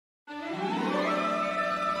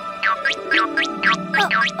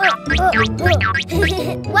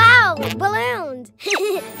Wow, balloons!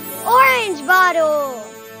 Orange bottle!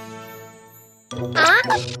 Huh?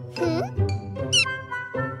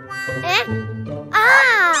 Eh?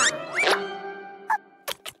 Ah!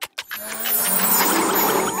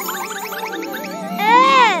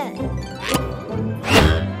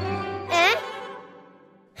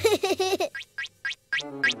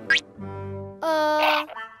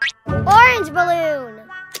 Orange balloon.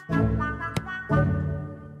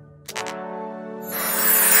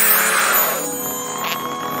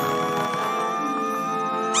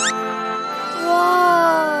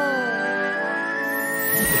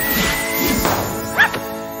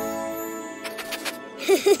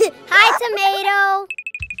 Hi, tomato.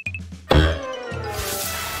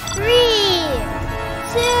 3,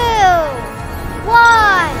 2, 1.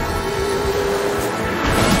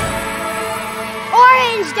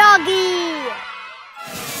 Orange doggy.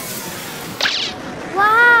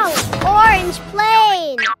 Wow, orange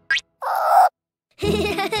plane.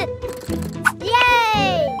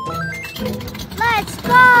 Yay! Let's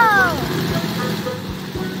go.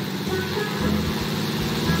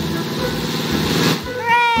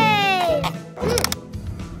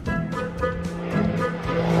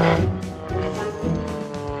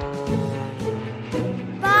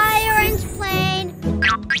 Bye, orange plane.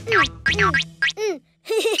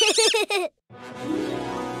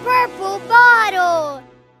 Purple bottle.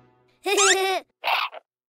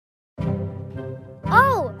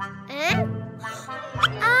 Oh, eh?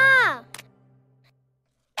 Ah.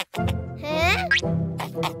 Huh?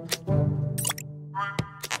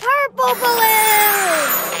 Purple balloon.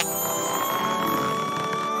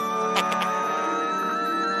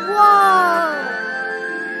 Whoa.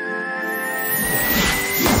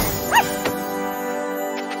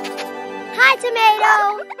 Hi, tomato.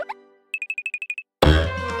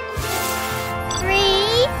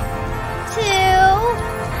 3, 2,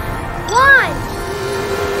 1.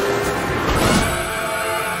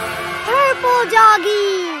 Purple doggy.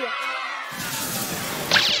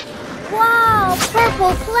 Wow,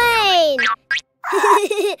 purple plane.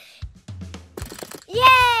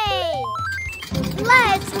 Yay!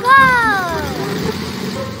 Let's go.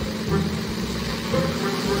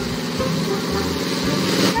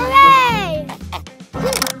 Hooray!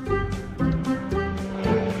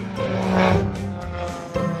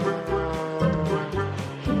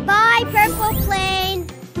 Bye, purple plane.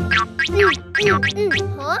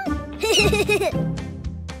 Huh?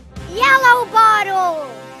 Yellow bottle.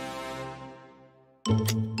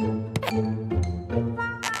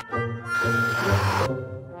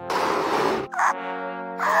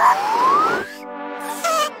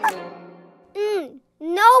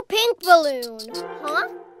 No pink balloon. Huh?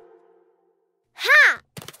 Ha!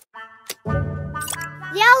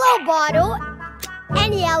 Yellow bottle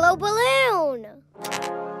and yellow balloon.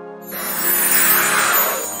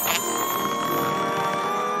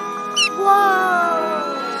 Whoa!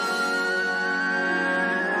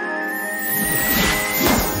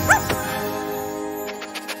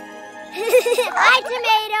 Hi,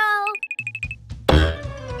 tomato.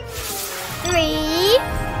 3,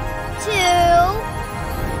 2,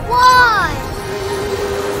 1.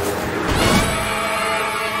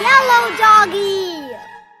 Yellow doggy.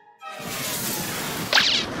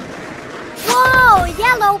 Whoa,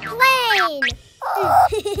 yellow plane.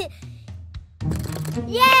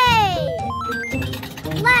 Yay!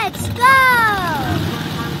 Let's go.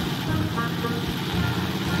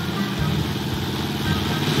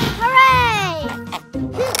 Hooray!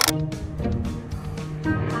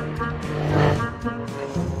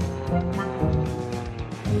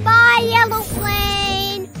 Bye, yellow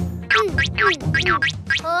plane.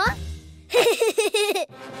 Huh?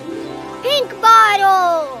 Pink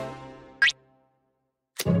bottle.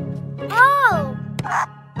 Oh. Huh?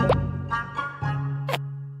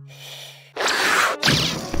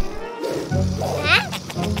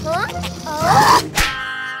 Huh? Oh.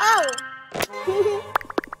 Oh.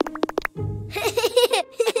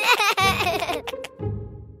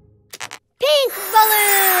 Pink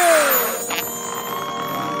balloon.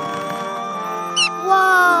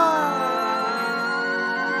 Whoa.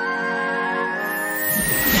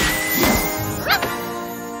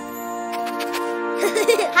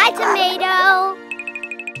 Hi, tomato.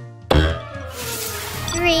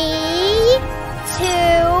 3, 2,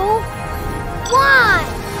 1.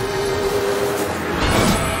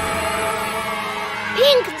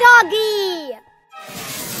 Pink doggy.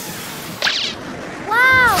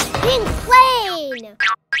 Wow, pink plane.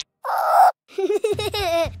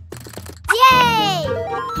 Yay!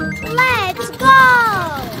 Let's go.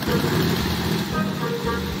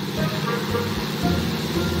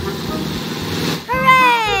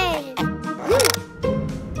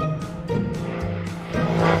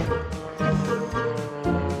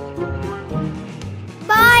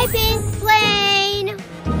 Pink plane.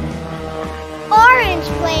 Orange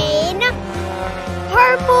plane.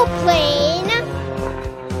 Purple plane.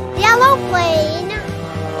 Yellow plane.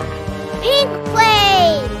 Pink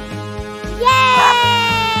plane. Yay!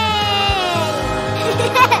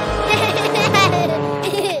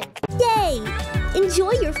 Yay!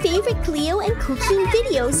 Enjoy your favorite Cleo and Cuquín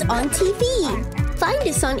videos on TV. Find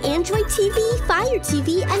us on Android TV, Fire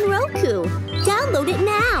TV, and Roku. Download it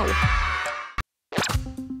now.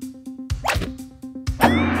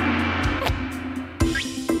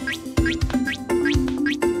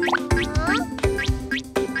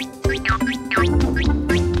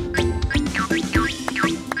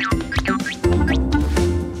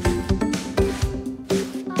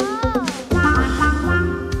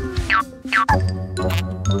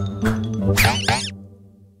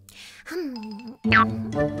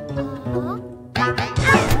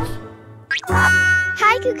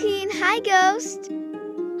 Hi, Cuquin. Hi, Ghost.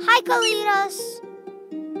 Hi, Carlitos.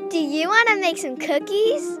 Do you want to make some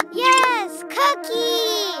cookies? Yes,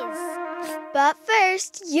 cookies! But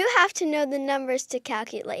first, you have to know the numbers to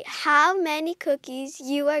calculate how many cookies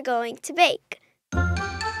you are going to bake. 1,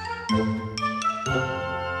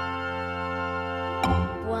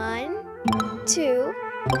 2,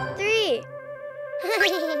 3.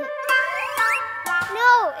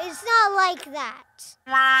 No, it's not like that.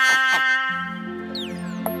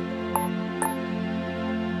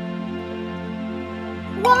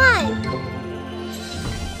 1.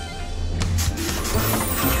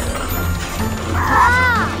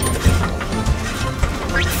 Ah!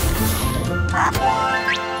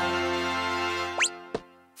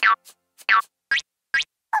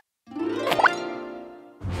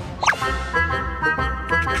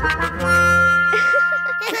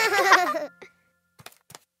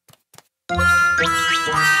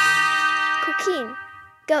 Cuquin,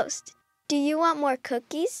 Ghost, do you want more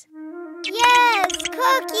cookies? Yes,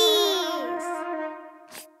 cookies!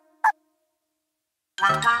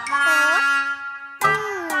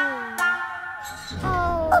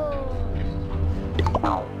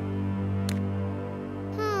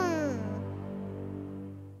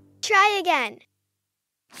 Try again.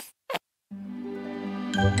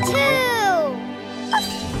 2.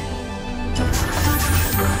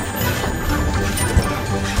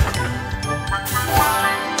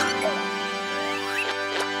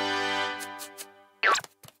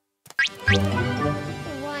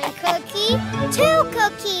 One cookie, 2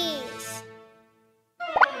 cookies.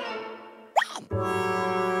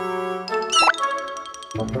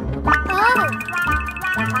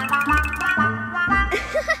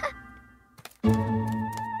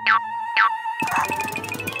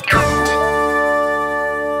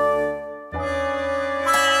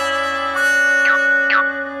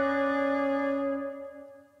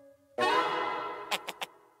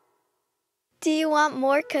 Do you want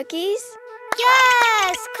more cookies?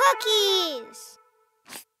 Yes, cookies.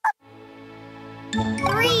 3.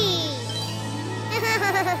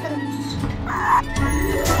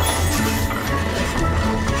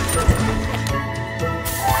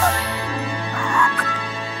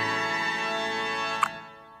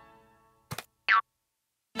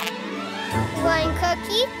 One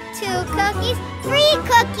cookie, 2 cookies, 3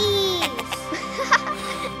 cookies.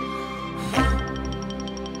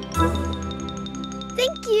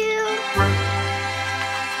 Thank you.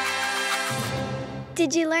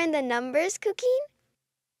 Did you learn the numbers, Cuquin?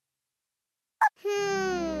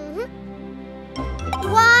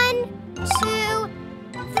 1, 2,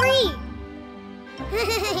 3.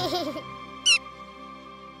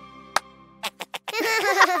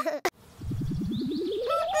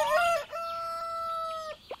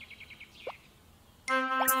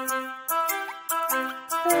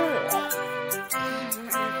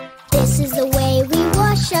 This is the way we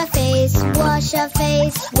wash our face, wash our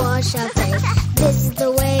face, wash our face. This is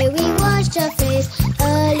the way we wash our face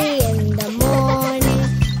early in the morning,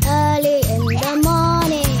 early in the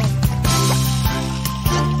morning.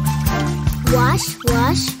 Wash,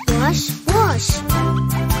 wash, wash, wash.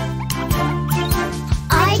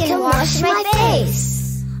 I can wash my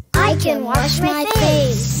face. I can wash my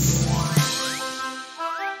face.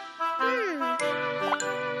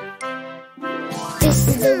 This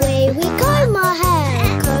is the way we comb our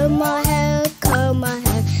hair, comb our hair, comb our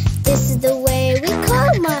hair. This is the way we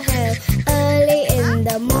comb our hair early in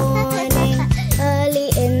the morning, early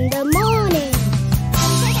in the morning.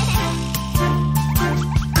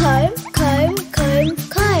 Comb, comb, comb,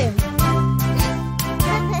 comb.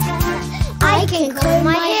 I can comb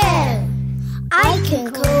my hair. I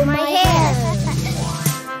can comb my hair.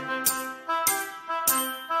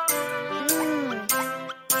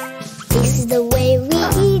 This is the way we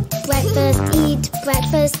eat. breakfast, eat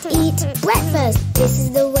breakfast, eat breakfast. This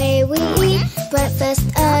is the way we eat breakfast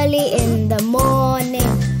early in the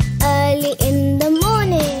morning. Early in the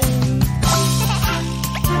morning.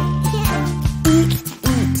 Eat,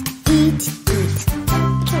 eat, eat, eat.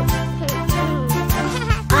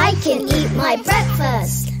 I can eat my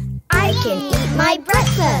breakfast. I can eat my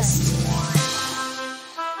breakfast.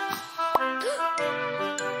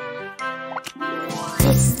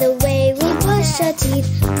 This is the way we brush our teeth,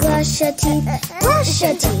 brush our teeth, brush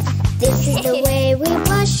our teeth. This is the way we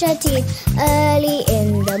brush our teeth early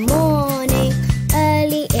in the morning,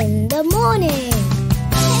 early in the morning.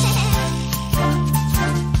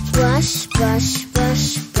 Brush, brush,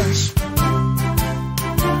 brush, brush.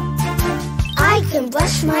 I can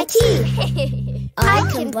brush my teeth.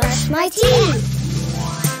 I can brush my teeth.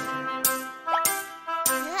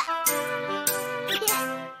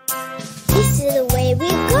 This is the way we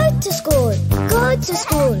go to school, go to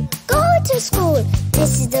school, go to school.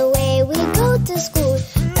 This is the way we go to school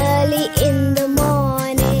early in the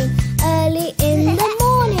morning, early in the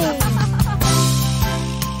morning.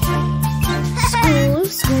 School,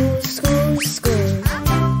 school, school, school.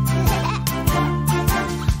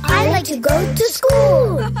 I like to go to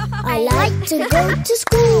school. I like to go to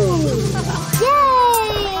school.